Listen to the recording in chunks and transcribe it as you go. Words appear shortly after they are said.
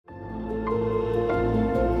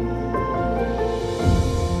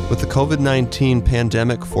With the COVID-19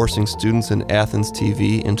 pandemic forcing students in Athens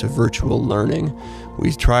TV into virtual learning,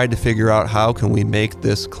 we tried to figure out how can we make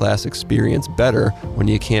this class experience better when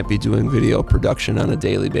you can't be doing video production on a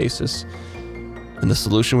daily basis. And the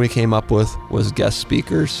solution we came up with was guest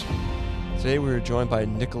speakers. Today we were joined by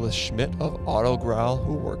Nicholas Schmidt of AutoGrowl,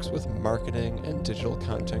 who works with marketing and digital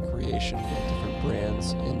content creation for different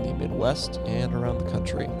brands in the Midwest and around the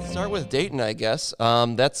country. Start with Dayton, I guess.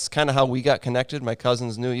 That's kind of how we got connected. My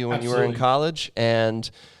cousins knew you when you were in college, and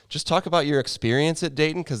just talk about your experience at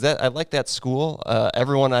Dayton, because I like that school.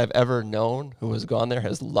 Everyone I've ever known who has gone there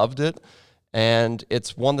has loved it, and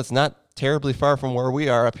it's one that's not terribly far from where we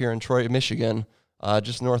are up here in Troy, Michigan,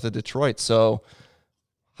 just north of Detroit. So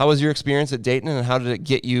how was your experience at Dayton, and how did it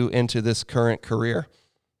get you into this current career?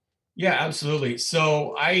 Yeah, absolutely.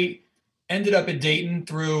 So I ended up at Dayton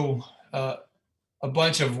through a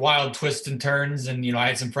bunch of wild twists and turns. And, I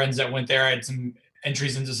had some friends that went there. I had some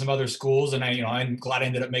entries into some other schools, and I'm glad I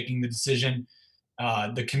ended up making the decision.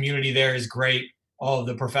 The community there is great. All of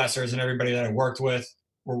the professors and everybody that I worked with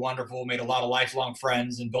were wonderful, made a lot of lifelong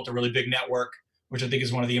friends, and built a really big network, which I think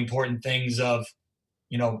is one of the important things of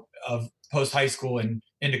post high school and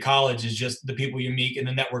into college, is just the people you meet and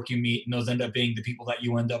the network you meet. And those end up being the people that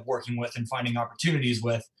you end up working with and finding opportunities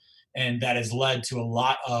with. And that has led to a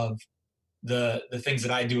lot of the things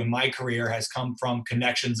that I do in my career has come from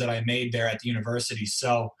connections that I made there at the university.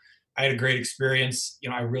 So I had a great experience.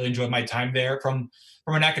 I really enjoyed my time there. From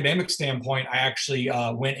an academic standpoint, I actually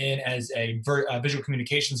went in as a visual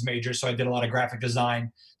communications major. So I did a lot of graphic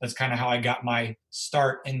design. That's kind of how I got my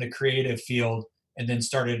start in the creative field, and then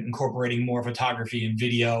started incorporating more photography and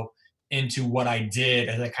video into what I did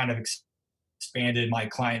as I kind of expanded my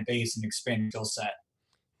client base and expanded skill set.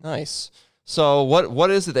 Nice. So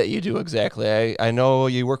what is it that you do exactly? I know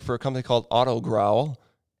you work for a company called AutoGrowl,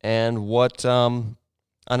 and what on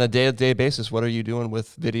a day-to-day basis, what are you doing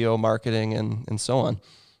with video marketing and so on?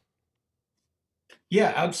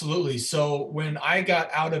 Yeah, absolutely. So when I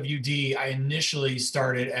got out of UD, I initially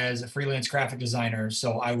started as a freelance graphic designer.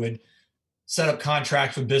 So I would set up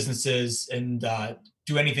contracts with businesses and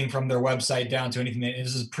do anything from their website down to anything.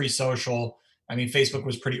 This is pre-social. I mean, Facebook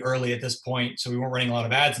was pretty early at this point, so we weren't running a lot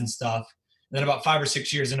of ads and stuff. And then about 5 or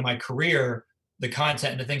 6 years into my career, the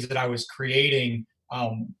content and the things that I was creating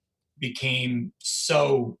became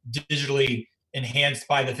so digitally enhanced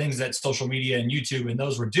by the things that social media and YouTube and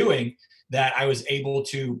those were doing, that I was able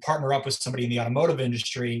to partner up with somebody in the automotive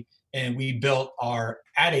industry, and we built our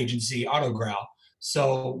ad agency, AutoGrowl.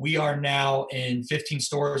 So we are now in 15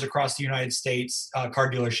 stores across the United States, car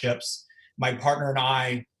dealerships. My partner and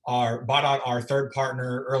I bought out our third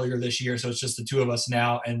partner earlier this year, so it's just the two of us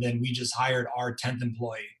now. And then we just hired our 10th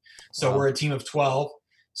employee. So We're a team of 12.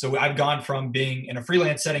 So I've gone from being in a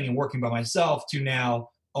freelance setting and working by myself to now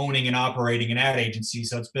owning and operating an ad agency.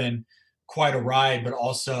 So it's been quite a ride, but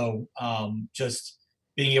also just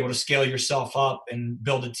being able to scale yourself up and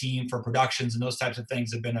build a team for productions and those types of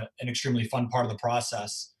things have been an extremely fun part of the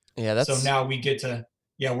process. Yeah, so now we get to,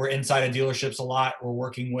 we're inside of dealerships a lot. We're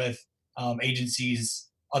working with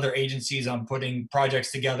other agencies on putting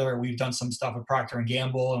projects together. We've done some stuff with Procter and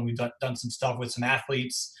Gamble, and we've done some stuff with some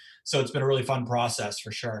athletes. So it's been a really fun process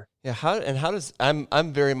for sure. Yeah, how does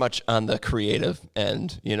I'm very much on the creative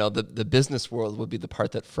end. The business world would be the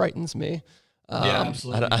part that frightens me. Yeah,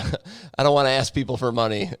 absolutely. I don't want to ask people for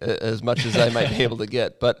money as much as I might be able to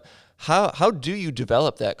get, but how do you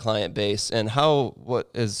develop that client base, and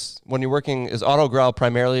when you're working, is AutoGrowl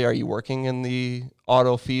primarily, are you working in the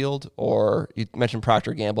auto field, or you mentioned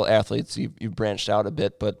Procter & Gamble, athletes, you've branched out a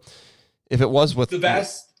bit, but if it was with the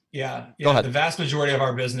vast majority of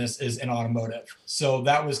our business is in automotive. So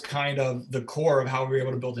that was kind of the core of how we were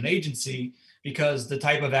able to build an agency, because the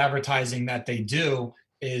type of advertising that they do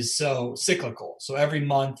is so cyclical. So every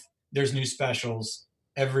month there's new specials,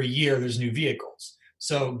 every year there's new vehicles.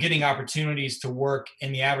 So getting opportunities to work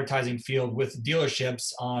in the advertising field with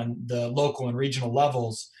dealerships on the local and regional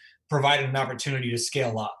levels provided an opportunity to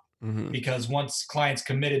scale up. Mm-hmm. Because once clients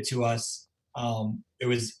committed to us, it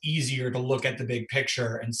was easier to look at the big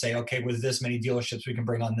picture and say, okay, with this many dealerships, we can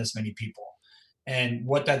bring on this many people. And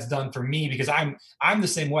what that's done for me, because I'm the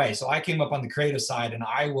same way. So I came up on the creative side, and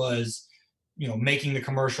I was making the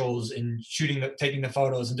commercials and taking the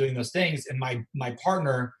photos and doing those things. And my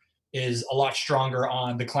partner is a lot stronger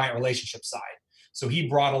on the client relationship side. So he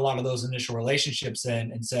brought a lot of those initial relationships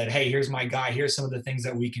in and said, hey, here's my guy. Here's some of the things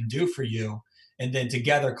that we can do for you. And then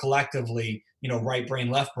together, collectively, right brain,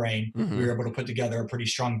 left brain, mm-hmm. we were able to put together a pretty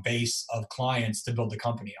strong base of clients to build the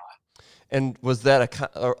company on. And was that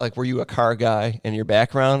or like, were you a car guy in your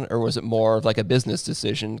background, or was it more of like a business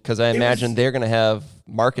decision? Because I imagine they're going to have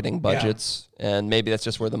marketing budgets, and maybe that's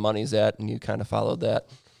just where the money's at, and you kind of followed that.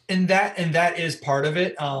 And that is part of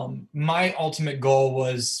it. My ultimate goal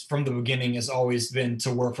was from the beginning has always been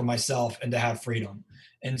to work for myself and to have freedom.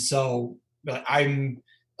 And so I'm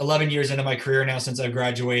 11 years into my career now since I've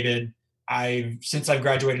graduated. I've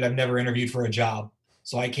graduated, I've never interviewed for a job.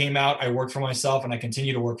 So I came out, I worked for myself, and I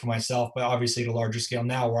continue to work for myself, but obviously at a larger scale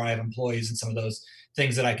now where I have employees and some of those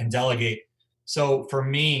things that I can delegate. So for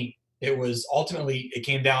me, it was ultimately, it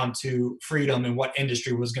came down to freedom and what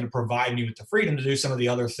industry was going to provide me with the freedom to do some of the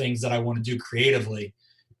other things that I want to do creatively.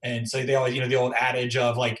 And so they always, the old adage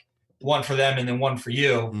of like one for them and then one for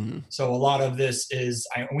you. Mm-hmm. So a lot of this is,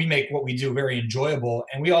 we make what we do very enjoyable.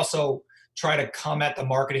 And we also try to come at the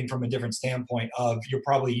marketing from a different standpoint of, you're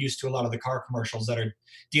probably used to a lot of the car commercials that are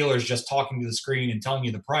dealers just talking to the screen and telling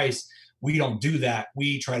you the price. We don't do that.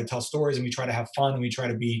 We try to tell stories, and we try to have fun, and we try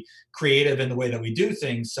to be creative in the way that we do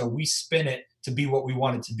things. So we spin it to be what we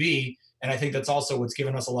want it to be. And I think that's also what's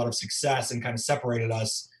given us a lot of success and kind of separated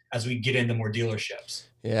us as we get into more dealerships.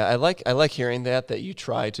 Yeah, I like hearing that you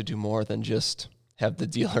try to do more than just have the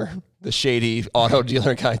dealer, the shady auto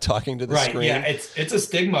dealer guy talking to the screen. Yeah, it's a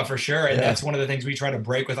stigma for sure. And that's one of the things we try to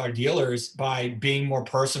break with our dealers by being more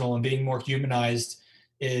personal and being more humanized,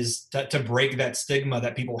 is to break that stigma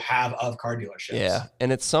that people have of car dealerships. Yeah,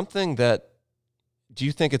 and it's something that, do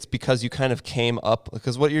you think it's because you kind of came up,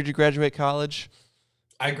 because what year did you graduate college?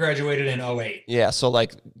 I graduated in 2008. Yeah, so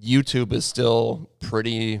like YouTube is still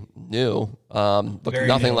pretty new,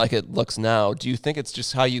 nothing like it looks now. Do you think it's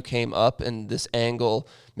just how you came up in this angle,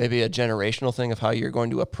 maybe a generational thing of how you're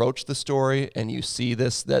going to approach the story, and you see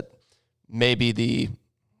this that maybe the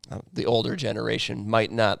older generation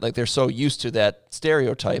might not, like they're so used to that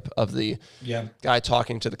stereotype of the guy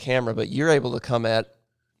talking to the camera, but you're able to come at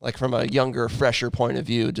like from a younger, fresher point of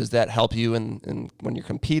view. Does that help you in when you're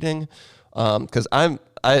competing? Because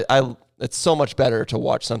it's so much better to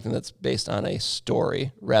watch something that's based on a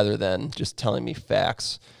story rather than just telling me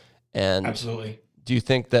facts. And absolutely. Do you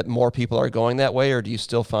think that more people are going that way, or do you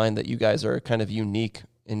still find that you guys are kind of unique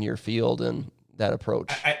in your field and that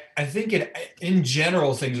approach? I think in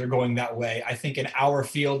general, things are going that way. I think in our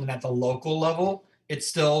field and at the local level, it's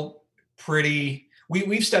still pretty.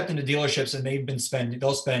 We've stepped into dealerships and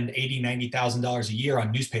they'll spend $80,000, $90,000 a year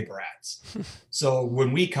on newspaper ads. So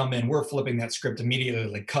when we come in, we're flipping that script immediately,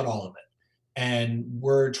 like cut all of it. And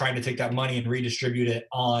we're trying to take that money and redistribute it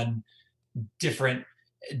on different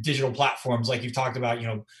digital platforms. Like you've talked about,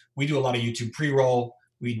 we do a lot of YouTube pre-roll.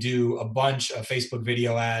 We do a bunch of Facebook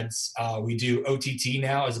video ads. We do OTT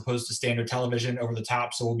now as opposed to standard television over the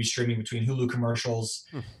top. So we'll be streaming between Hulu commercials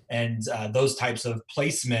and those types of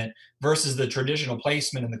placement versus the traditional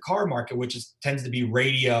placement in the car market, which tends to be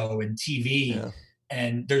radio and TV. Yeah.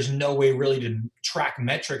 And there's no way really to track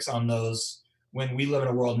metrics on those when we live in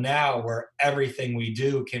a world now where everything we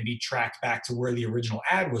do can be tracked back to where the original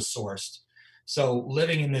ad was sourced. So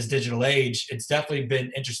living in this digital age, it's definitely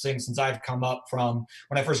been interesting since I've come up from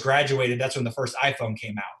when I first graduated. That's when the first iPhone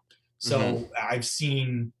came out. So I've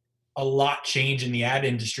seen a lot change in the ad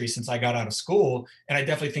industry since I got out of school. And I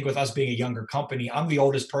definitely think with us being a younger company, I'm the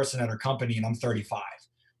oldest person at our company and I'm 35.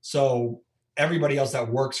 So everybody else that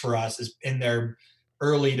works for us is in their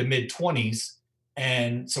early to mid 20s.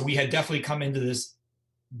 And so we had definitely come into this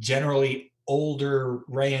generally older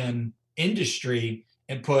ran industry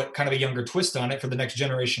and put kind of a younger twist on it for the next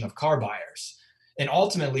generation of car buyers. And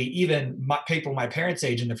ultimately, even people my parents'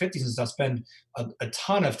 age in their 50s and stuff spend a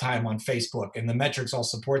ton of time on Facebook, and the metrics all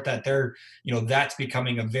support that. That's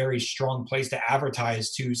becoming a very strong place to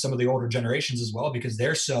advertise to some of the older generations as well, because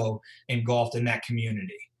they're so engulfed in that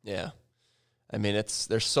community. Yeah. I mean,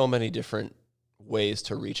 there's so many different ways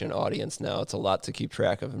to reach an audience now. It's a lot to keep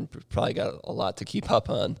track of, and probably got a lot to keep up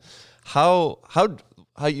on. How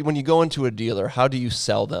when you go into a dealer, how do you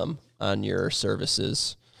sell them on your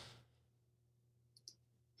services?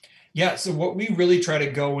 Yeah, so what we really try to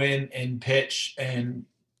go in and pitch and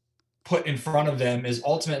put in front of them is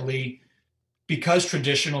ultimately, because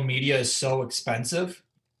traditional media is so expensive,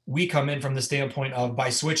 we come in from the standpoint of, by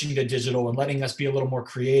switching to digital and letting us be a little more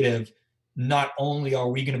creative, not only are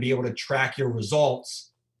we going to be able to track your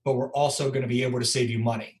results, but we're also going to be able to save you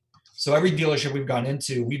money. So every dealership we've gone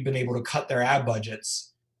into, we've been able to cut their ad budgets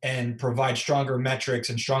and provide stronger metrics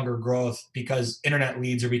and stronger growth, because internet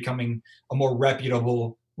leads are becoming a more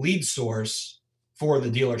reputable lead source for the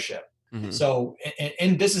dealership. So,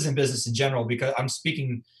 and this is in business in general, because I'm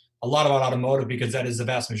speaking a lot about automotive because that is the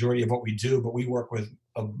vast majority of what we do, but we work with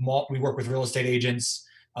real estate agents.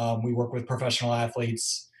 We work with professional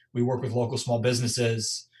athletes. We work with local small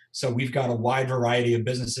businesses. So we've got a wide variety of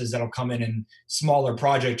businesses that'll come in smaller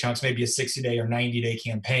project chunks, maybe a 60-day or 90-day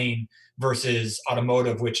campaign versus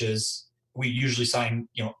automotive, which is we usually sign,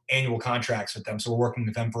 annual contracts with them. So we're working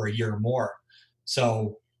with them for a year or more.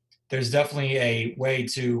 So there's definitely a way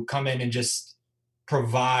to come in and just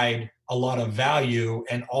provide a lot of value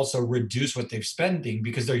and also reduce what they're spending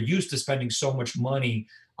because they're used to spending so much money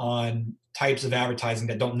on types of advertising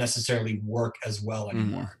that don't necessarily work as well Mm-hmm.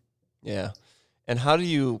 anymore. Yeah. And how do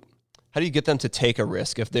you get them to take a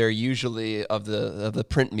risk if they're usually of the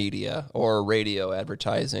print media or radio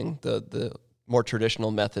advertising, the more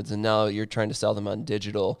traditional methods, and now you're trying to sell them on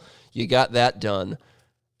digital? You got that done.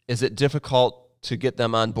 Is it difficult to get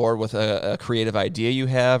them on board with a creative idea you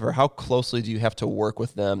have, or how closely do you have to work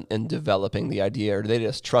with them in developing the idea, or do they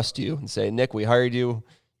just trust you and say, Nick, we hired you,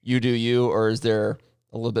 you do you, or is there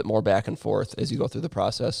a little bit more back and forth as you go through the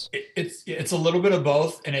process? It's a little bit of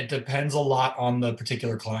both, and it depends a lot on the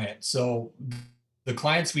particular client. So the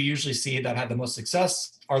clients we usually see that have the most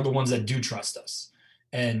success are the ones that do trust us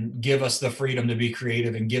and give us the freedom to be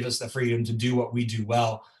creative and give us the freedom to do what we do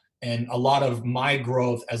well. And a lot of my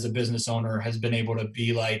growth as a business owner has been able to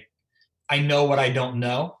be like, I know what I don't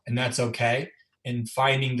know, and that's okay. And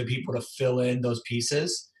finding the people to fill in those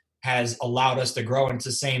pieces has allowed us to grow. And it's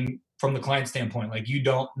the same from the client standpoint. Like, you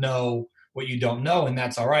don't know what you don't know, and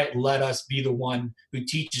that's all right. Let us be the one who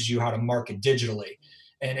teaches you how to market digitally.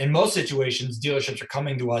 And in most situations, dealerships are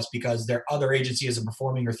coming to us because their other agency isn't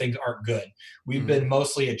performing or things aren't good. We've been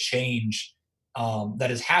mostly a change that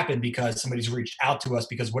has happened because somebody's reached out to us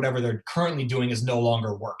because whatever they're currently doing is no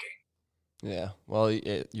longer working. Yeah. Well,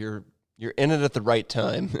 you're in it at the right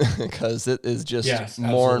time because it is just Yes, more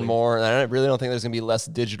absolutely. and more. And I really don't think there's going to be less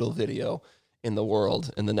digital video in the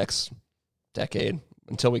world in the next decade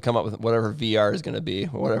until we come up with whatever VR is going to be,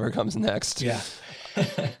 or whatever comes next. Yeah.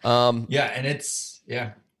 Yeah. And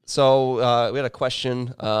yeah. So we had a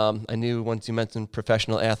question. I knew once you mentioned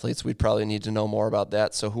professional athletes, we'd probably need to know more about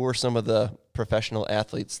that. So who are some of the professional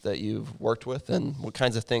athletes that you've worked with, and what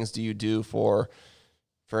kinds of things do you do for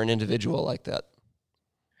an individual like that?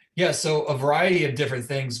 Yeah, so a variety of different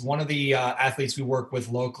things. One of the athletes we work with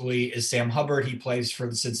locally is Sam Hubbard. He plays for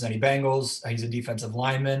the Cincinnati Bengals. He's a defensive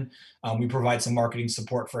lineman. We provide some marketing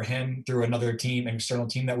support for him through another team, an external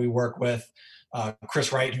team that we work with.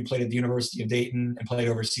 Chris Wright, who played at the University of Dayton and played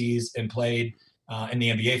overseas and played in the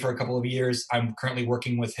NBA for a couple of years. I'm currently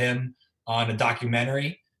working with him on a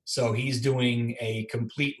documentary. So he's doing a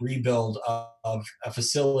complete rebuild of a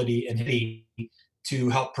facility in Haiti to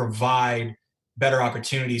help provide better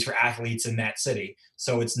opportunities for athletes in that city.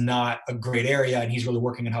 So it's not a great area, and he's really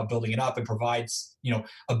working on how building it up and provides,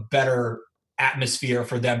 a better atmosphere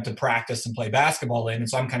for them to practice and play basketball in. And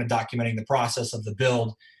so I'm kind of documenting the process of the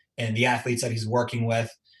build and the athletes that he's working with.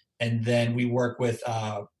 And then we work with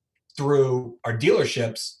through our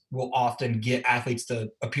dealerships, we'll often get athletes to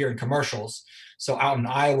appear in commercials. So out in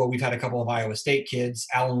Iowa, we've had a couple of Iowa State kids,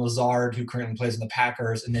 Alan Lazard, who currently plays in the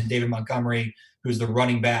Packers, and then David Montgomery, who's the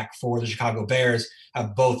running back for the Chicago Bears,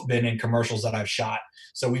 have both been in commercials that I've shot.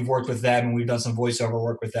 So we've worked with them, and we've done some voiceover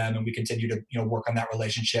work with them, and we continue to work on that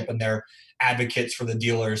relationship, and they're advocates for the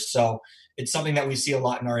dealers. So it's something that we see a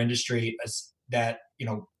lot in our industry, as that,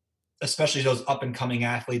 especially those up and coming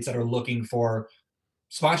athletes that are looking for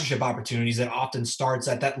sponsorship opportunities, that often starts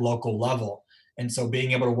at that local level. And so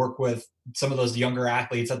being able to work with some of those younger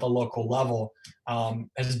athletes at the local level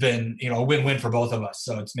has been, a win-win for both of us.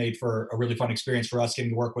 So it's made for a really fun experience for us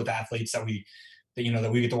getting to work with athletes that we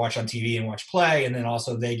get to watch on TV and watch play. And then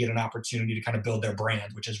also they get an opportunity to kind of build their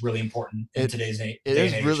brand, which is really important in today's day and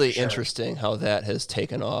age. It is really interesting how that has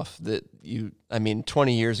taken off.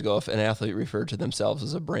 20 years ago, if an athlete referred to themselves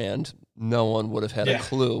as a brand, no one would have had a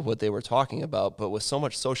clue what they were talking about. But with so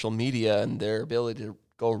much social media and their ability to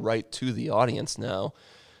go right to the audience now,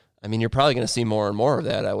 you're probably going to see more and more of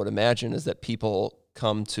that, I would imagine, is that people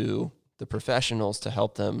come to the professionals to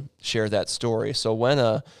help them share that story. So when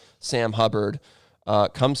a Sam Hubbard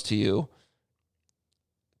comes to you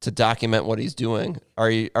to document what he's doing,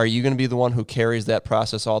 are you going to be the one who carries that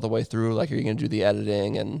process all the way through? Like, are you going to do the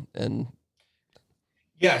editing and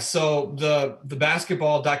Yeah, so the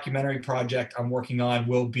basketball documentary project I'm working on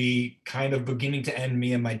will be kind of beginning to end,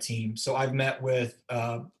 me and my team. So I've met with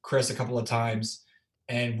Chris a couple of times,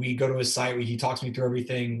 and we go to his site where he talks me through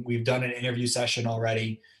everything. We've done an interview session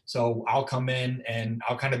already. So I'll come in and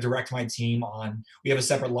I'll kind of direct my team on, we have a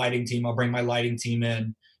separate lighting team. I'll bring my lighting team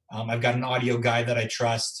in. I've got an audio guy that I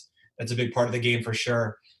trust. That's a big part of the game for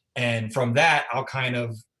sure. And from that, I'll kind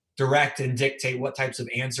of direct and dictate what types of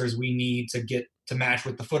answers we need to get to match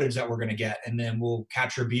with the footage that we're going to get. And then we'll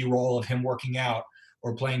capture B-roll of him working out.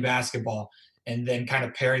 or playing basketball. And then kind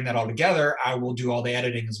of pairing that all together, I will do all the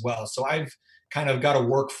editing as well. So I've kind of got a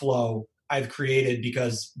workflow I've created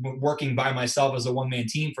because working by myself as a one-man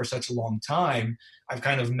team for such a long time, I've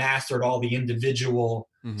kind of mastered all the individual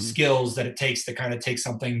skills that it takes to kind of take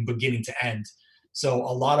something beginning to end. So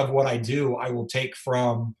a lot of what I do, I will take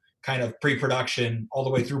from kind of pre-production all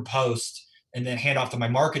the way through post and then hand off to my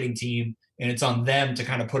marketing team. And it's on them to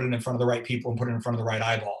kind of put it in front of the right people and put it in front of the right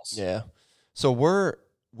eyeballs. Yeah. So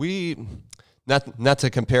we not to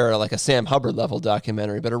compare like a Sam Hubbard level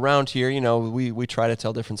documentary, but around here, you know, we try to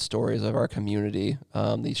tell different stories of our community,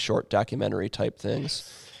 these short documentary type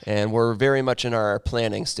things. And we're very much in our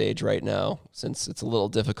planning stage right now, since it's a little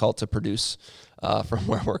difficult to produce from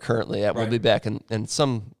where we're currently at. Right. We'll be back in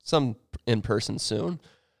some in person soon.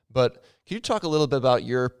 But can you talk a little bit about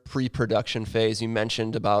your pre-production phase? You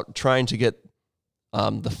mentioned about trying to get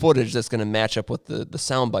the footage that's going to match up with the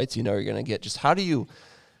sound bites you know you're going to get. Just how do you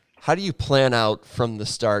plan out from the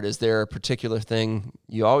start? Is there a particular thing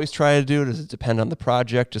you always try to do? Does it depend on the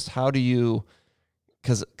project? Just how do you,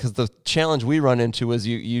 because the challenge we run into is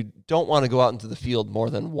you don't want to go out into the field more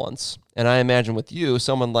than once. And I imagine with you,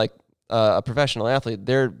 someone like a professional athlete,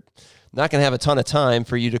 they're not going to have a ton of time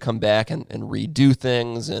for you to come back and redo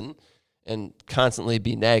things and constantly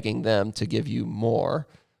be nagging them to give you more.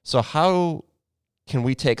 So how can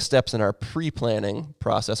we take steps in our pre-planning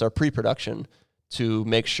process, our pre-production, to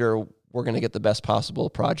make sure we're going to get the best possible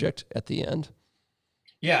project at the end?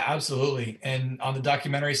 Yeah, absolutely. And on the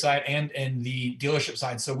documentary side and the dealership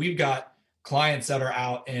side, so we've got clients that are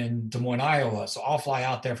out in Des Moines, Iowa. So I'll fly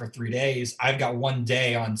out there for 3 days. I've got 1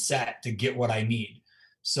 day on set to get what I need.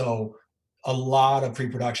 So a lot of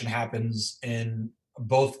pre-production happens in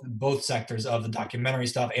both sectors of the documentary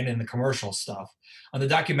stuff and in the commercial stuff. On the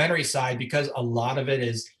documentary side, because a lot of it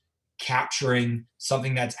is capturing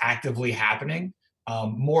something that's actively happening,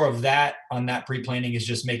 more of that on that pre-planning is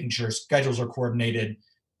just making sure schedules are coordinated.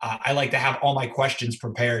 I like to have all my questions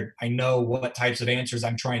prepared. I know what types of answers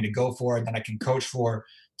I'm trying to go for and that I can coach for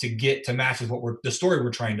to get to match with what the story we're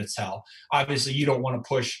trying to tell. Obviously, you don't want to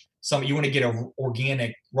push you want to get an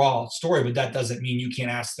organic, raw story, but that doesn't mean you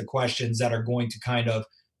can't ask the questions that are going to kind of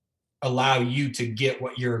allow you to get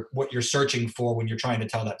what you're searching for when you're trying to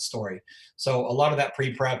tell that story. So a lot of that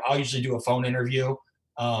pre-prep, I'll usually do a phone interview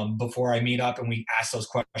before I meet up, and we ask those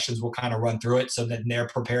questions. We'll kind of run through it so that they're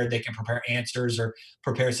prepared. They can prepare answers or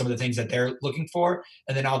prepare some of the things that they're looking for.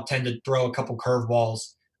 And then I'll tend to throw a couple curveballs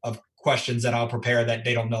of questions that I'll prepare that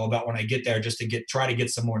they don't know about when I get there, just to try to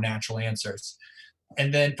get some more natural answers.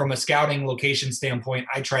 And then from a scouting location standpoint,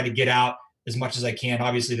 I try to get out as much as I can.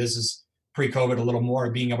 Obviously, this is pre-COVID a little more,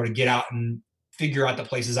 being able to get out and figure out the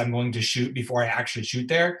places I'm going to shoot before I actually shoot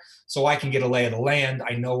there. So I can get a lay of the land.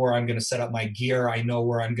 I know where I'm going to set up my gear. I know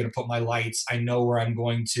where I'm going to put my lights. I know where I'm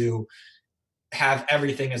going to have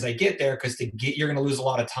everything as I get there, because you're going to lose a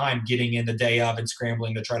lot of time getting in the day of and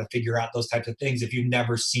scrambling to try to figure out those types of things if you've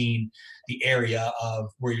never seen the area of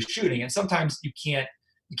where you're shooting. And sometimes you can't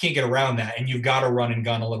get around that, and you've got to run and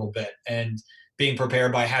gun a little bit, and being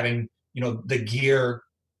prepared by having, the gear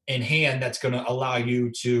in hand that's going to allow you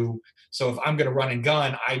to. So if I'm going to run and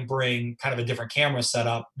gun, I bring kind of a different camera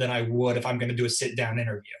setup than I would if I'm going to do a sit down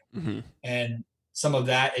interview. Mm-hmm. And some of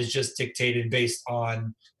that is just dictated based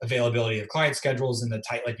on availability of client schedules and the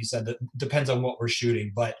tight, like you said, that depends on what we're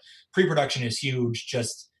shooting. But pre-production is huge.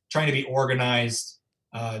 Just trying to be organized,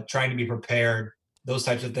 trying to be prepared. Those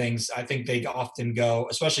types of things, I think they often go,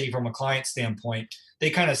 especially from a client standpoint, they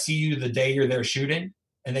kind of see you the day you're there shooting,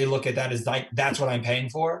 and they look at that as like, that's what I'm paying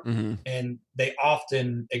for. Mm-hmm. And they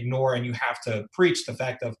often ignore, and you have to preach the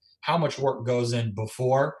fact of how much work goes in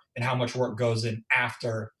before and how much work goes in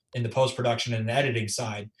after in the post-production and the editing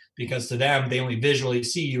side, because to them, they only visually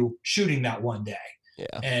see you shooting that one day.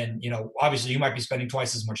 Yeah. And, obviously you might be spending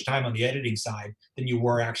twice as much time on the editing side than you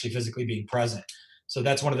were actually physically being present. So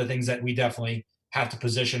that's one of the things that we definitely have to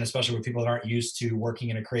position, especially with people that aren't used to working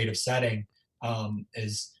in a creative setting,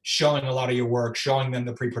 is showing a lot of your work, showing them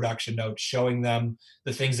the pre-production notes, showing them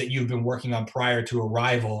the things that you've been working on prior to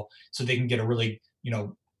arrival, so they can get a really,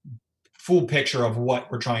 full picture of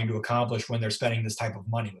what we're trying to accomplish when they're spending this type of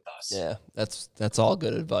money with us. Yeah, that's all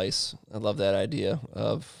good advice. I love that idea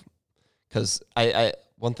of, because I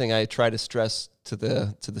one thing I try to stress to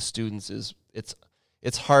the students is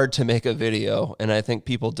it's hard to make a video, and I think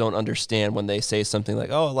people don't understand when they say something like,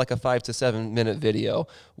 oh, like a 5 to 7 minute video,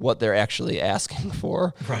 what they're actually asking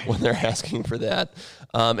for. Right. When they're asking for that.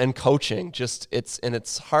 And coaching,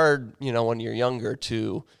 it's hard, when you're younger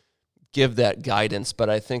to give that guidance. But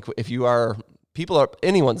I think if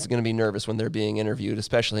anyone's going to be nervous when they're being interviewed,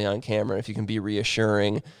 especially on camera. If you can be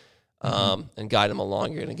reassuring, and guide them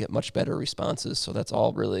along. You're going to get much better responses. So that's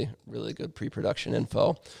all really, really good pre-production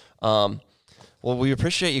info. Well, we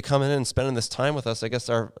appreciate you coming in and spending this time with us. I guess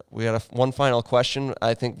we had one final question.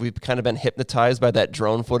 I think we've kind of been hypnotized by that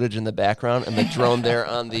drone footage in the background and the drone there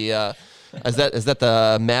on the. Is that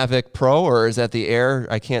the Mavic Pro or is that the Air?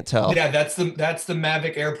 I can't tell. Yeah, that's the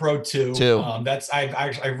Mavic Air Pro 2.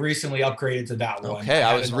 I've recently upgraded to that one. Okay,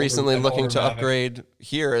 I was recently looking to upgrade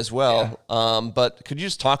here as well. Yeah. But could you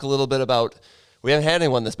just talk a little bit about? We haven't had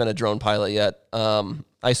anyone that's been a drone pilot yet.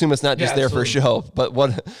 I assume it's not just there for show, but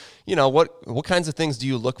what kinds of things do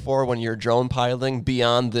you look for when you're drone piloting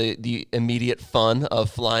beyond the immediate fun of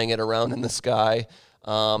flying it around in the sky?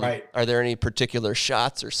 Right. Are there any particular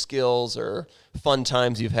shots or skills or fun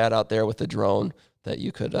times you've had out there with the drone that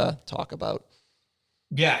you could talk about?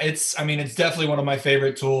 Yeah, it's definitely one of my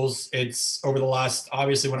favorite tools. It's over the last,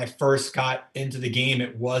 obviously when I first got into the game,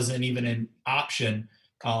 it wasn't even an option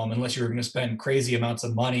unless you were going to spend crazy amounts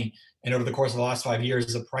of money. And over the course of the last 5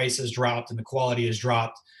 years, the price has dropped and the quality has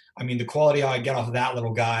dropped. I mean, the quality I get off of that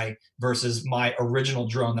little guy versus my original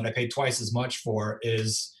drone that I paid twice as much for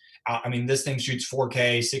is, this thing shoots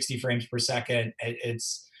 4K, 60 frames per second.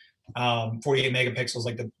 It's 48 megapixels.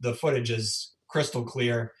 Like the footage is crystal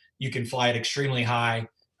clear. You can fly it extremely high.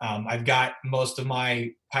 I've got most of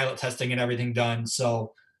my pilot testing and everything done.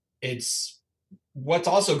 So what's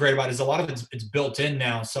also great about it is a lot of it's built in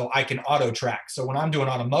now, so I can auto track. So when I'm doing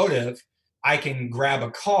automotive, I can grab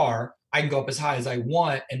a car, I can go up as high as I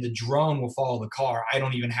want, and the drone will follow the car. I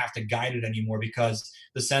don't even have to guide it anymore because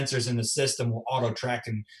the sensors in the system will auto track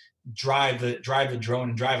and drive the drone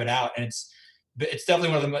and drive it out. And it's definitely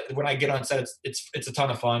one of them. When I get on set, it's a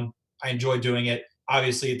ton of fun. I enjoy doing it.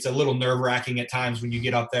 Obviously, it's a little nerve-wracking at times when you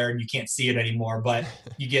get up there and you can't see it anymore, but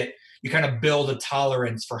you kind of build a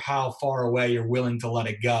tolerance for how far away you're willing to let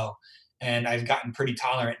it go. And I've gotten pretty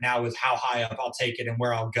tolerant now with how high up I'll take it and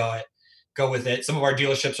where I'll go with it. Some of our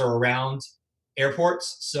dealerships are around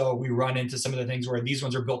airports, so we run into some of the things where these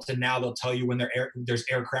ones are built in now. They'll tell you when there's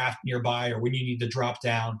aircraft nearby or when you need to drop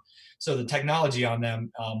down. So the technology on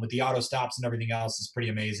them with the auto stops and everything else is pretty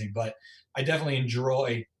amazing. But I definitely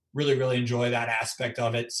really, really enjoy that aspect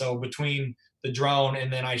of it. So between the drone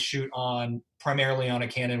and then I shoot primarily on a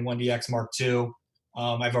Canon 1DX Mark II.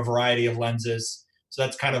 I have a variety of lenses. So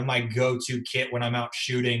that's kind of my go-to kit when I'm out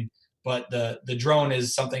shooting. But the drone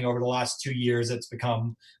is something over the last 2 years that's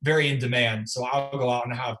become very in demand. So I'll go out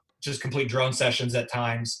and have just complete drone sessions at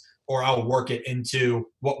times, or I'll work it into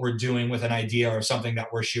what we're doing with an idea or something that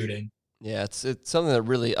we're shooting. Yeah, it's something that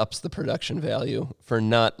really ups the production value for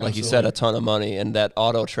not, like you said, a ton of money. And that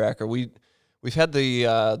auto tracker, we've had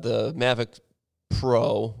the Mavic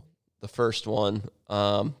Pro, the first one.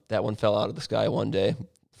 That one fell out of the sky one day,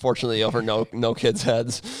 fortunately over no kids'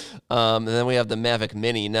 heads. And then we have the Mavic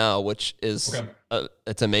Mini now, which is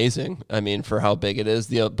it's amazing. I mean, for how big it is.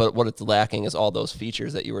 But what it's lacking is all those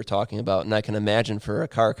features that you were talking about. And I can imagine for a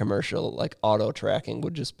car commercial, like auto tracking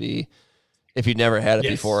would just be, if you'd never had it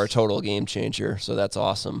before, a total game changer. So that's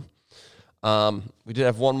awesome. We did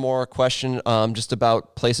have one more question just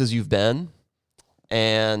about places you've been.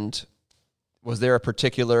 And was there a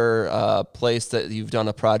particular place that you've done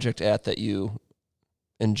a project at that you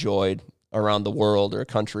enjoyed around the world or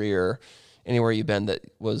country or anywhere you've been that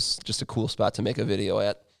was just a cool spot to make a video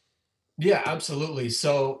at? Yeah, absolutely.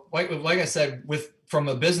 So like I said, from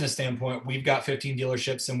a business standpoint, we've got 15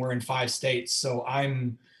 dealerships and we're in 5 states. So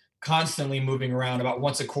I'm constantly moving around. About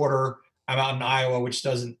once a quarter, I'm out in Iowa, which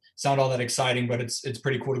doesn't sound all that exciting, but it's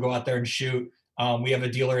pretty cool to go out there and shoot. We have a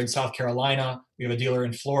dealer in South Carolina. We have a dealer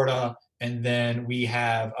in Florida. And then we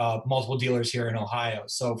have multiple dealers here in Ohio.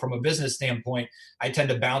 So from a business standpoint, I tend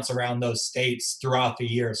to bounce around those states throughout the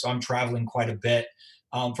year. So I'm traveling quite a bit.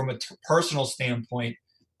 From a personal standpoint,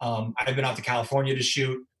 I've been out to California to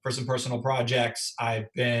shoot for some personal projects. I've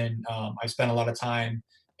spent a lot of time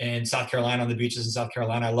in South Carolina on the beaches in South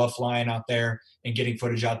Carolina. I love flying out there and getting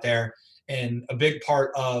footage out there. And a big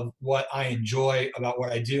part of what I enjoy about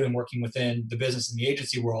what I do and working within the business and the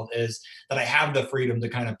agency world is that I have the freedom to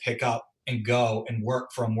kind of pick up and go and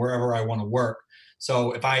work from wherever I want to work.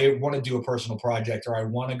 So if I want to do a personal project or I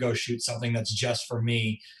want to go shoot something that's just for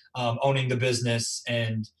me, owning the business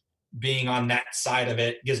and being on that side of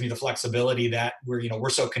it gives me the flexibility that we're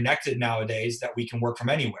so connected nowadays that we can work from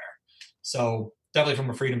anywhere. So definitely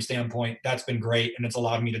from a freedom standpoint, that's been great. And it's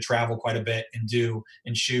allowed me to travel quite a bit and do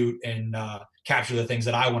and shoot and capture the things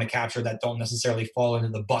that I want to capture that don't necessarily fall into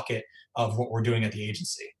the bucket of what we're doing at the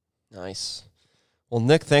agency. Nice. Well,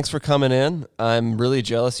 Nick, thanks for coming in. I'm really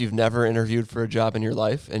jealous you've never interviewed for a job in your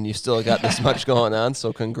life, and you still got this much going on,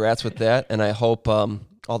 so congrats with that. And I hope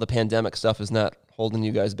all the pandemic stuff is not holding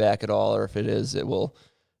you guys back at all, or if it is, it will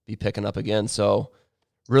be picking up again. So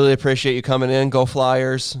really appreciate you coming in. Go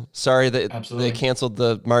Flyers. Sorry that they canceled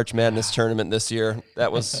the March Madness tournament this year.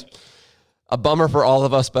 That was a bummer for all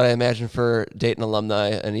of us, but I imagine for Dayton alumni,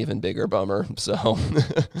 an even bigger bummer. So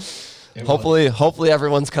hopefully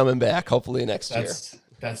everyone's coming back. Hopefully next year.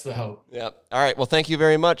 That's the hope. Yeah. All right. Well, thank you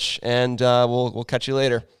very much, and we'll catch you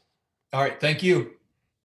later. All right. Thank you.